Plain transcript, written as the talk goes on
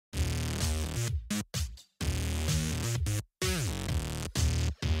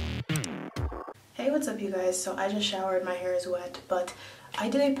Hey, what's up you guys? So I just showered, my hair is wet, but I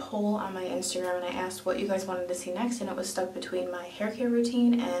did a poll on my Instagram and I asked what you guys wanted to see next, and it was stuck between my hair care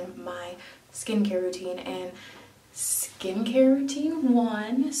routine and my skincare routine, and skincare routine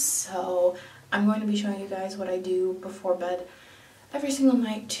won. So I'm going to be showing you guys what I do before bed every single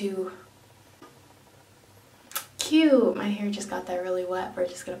night to... Cute! My hair just got that really wet. We're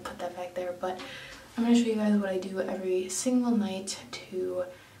just going to put that back there, but I'm going to show you guys what I do every single night to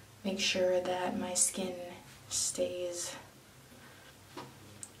make sure that my skin stays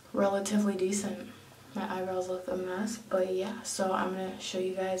relatively decent. My eyebrows look a mess, but yeah, so I'm going to show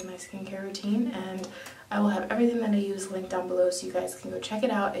you guys my skincare routine, and I will have everything that I use linked down below so you guys can go check it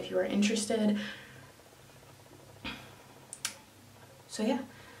out if you are interested. So yeah,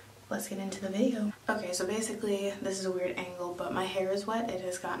 let's get into the video. Okay, so basically this is a weird angle, but my hair is wet. It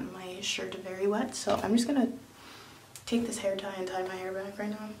has gotten my shirt very wet, so I'm just going to take this hair tie and tie my hair back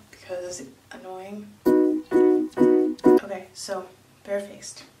right now because it's annoying. Okay, so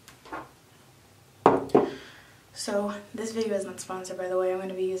barefaced. So this video is not sponsored, by the way. I'm going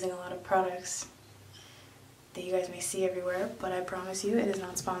to be using a lot of products that you guys may see everywhere, but I promise you it is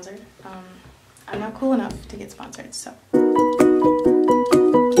not sponsored. I'm not cool enough to get sponsored, so.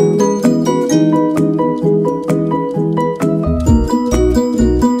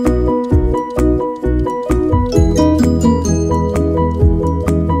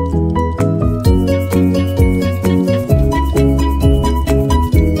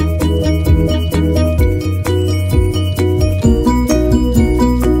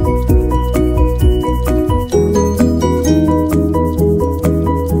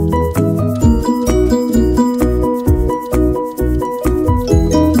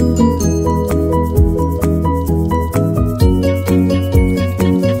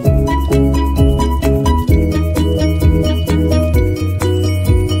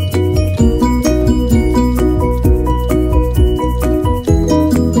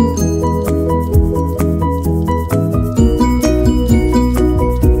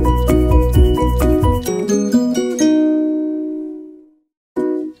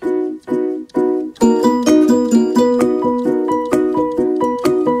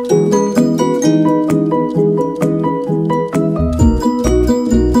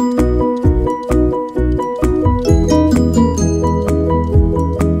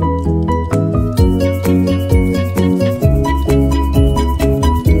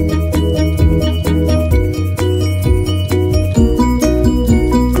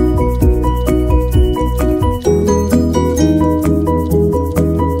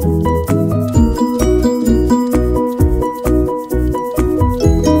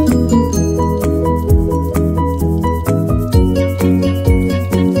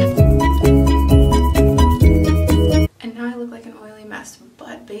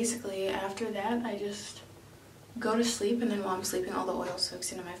 Basically, after that, I just go to sleep, and then while I'm sleeping, all the oil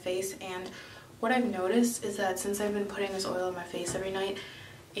soaks into my face. And what I've noticed is that since I've been putting this oil on my face every night,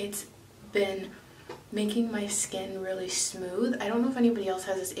 it's been making my skin really smooth. I don't know if anybody else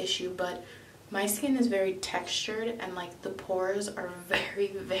has this issue, but my skin is very textured, and like the pores are very,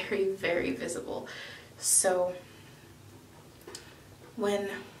 very, very visible. So when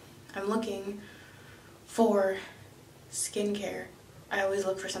I'm looking for skincare, I always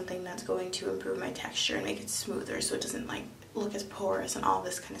look for something that's going to improve my texture and make it smoother so it doesn't like look as porous and all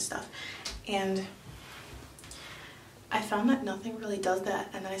this kind of stuff. And I found that nothing really does that,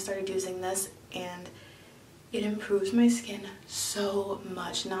 and then I started using this and it improves my skin so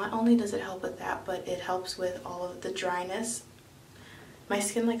much. Not only does it help with that, but it helps with all of the dryness. My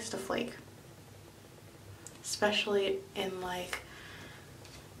skin likes to flake, especially in like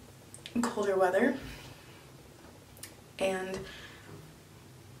colder weather. And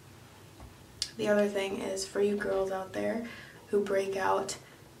the other thing is, for you girls out there who break out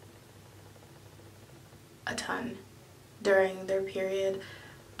a ton during their period,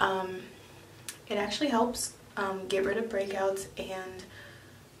 it actually helps get rid of breakouts and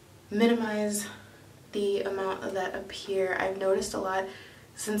minimize the amount of that appear. I've noticed a lot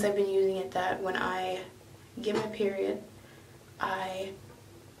since I've been using it that when I get my period, I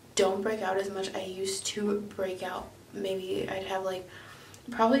don't break out as much. I used to break out. Maybe I'd have like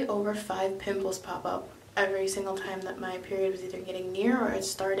probably over 5 pimples pop up every single time that my period was either getting near or it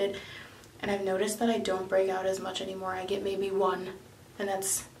started, and I've noticed that I don't break out as much anymore. I get maybe 1, and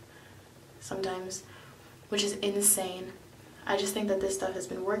that's sometimes, which is insane. I just think that this stuff has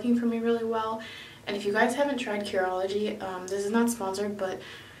been working for me really well. And if you guys haven't tried Curology, this is not sponsored, but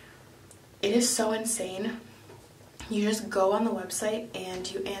it is so insane. You just go on the website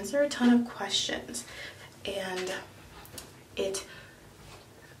and you answer a ton of questions, and it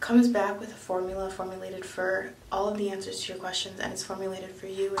comes back with a formula formulated for all of the answers to your questions, and it's formulated for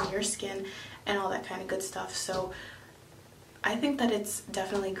you and your skin and all that kind of good stuff. So I think that it's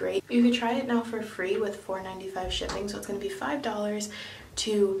definitely great. You can try it now for free with $4.95 shipping, so it's going to be $5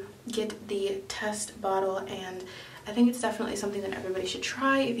 to get the test bottle, and I think it's definitely something that everybody should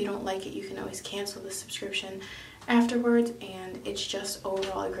try. If you don't like it, you can always cancel the subscription afterwards, and it's just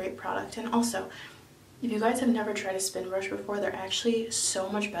overall a great product. And also, if you guys have never tried a spin brush before, they're actually so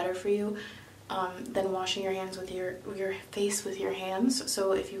much better for you than washing your hands with your face with your hands.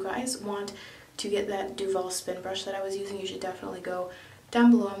 So if you guys want to get that Duvolle spin brush that I was using, you should definitely go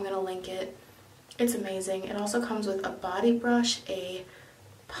down below. I'm going to link it. It's amazing. It also comes with a body brush, a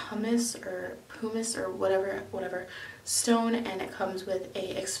pumice or whatever stone, and it comes with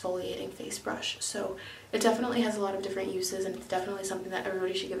a exfoliating face brush. So it definitely has a lot of different uses, and it's definitely something that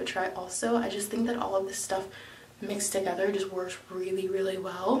everybody should give a try. Also, I just think that all of this stuff mixed together just works really, really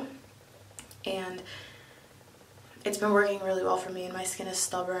well, and it's been working really well for me. And my skin is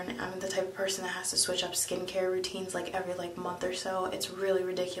stubborn. I'm the type of person that has to switch up skincare routines like every month or so. It's really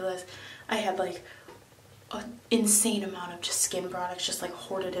ridiculous. I had like an insane amount of just skin products just like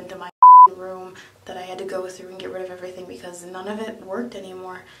hoarded into my room that I had to go through and get rid of everything because none of it worked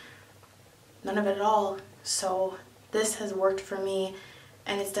anymore. None of it at all. So this has worked for me,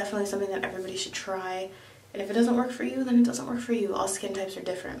 and it's definitely something that everybody should try. And if it doesn't work for you, then it doesn't work for you. All skin types are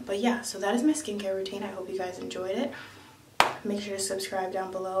different. But yeah, so that is my skincare routine. I hope you guys enjoyed it. Make sure to subscribe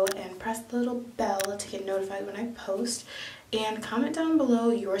down below and press the little bell to get notified when I post. And comment down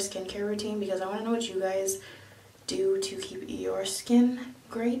below your skincare routine, because I want to know what you guys do to keep your skin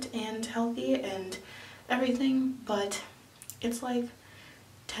great and healthy and everything. But it's like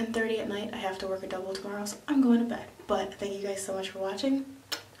 10:30 at night. I have to work a double tomorrow, so I'm going to bed. But thank you guys so much for watching.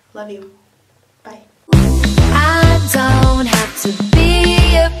 Love you. Bye.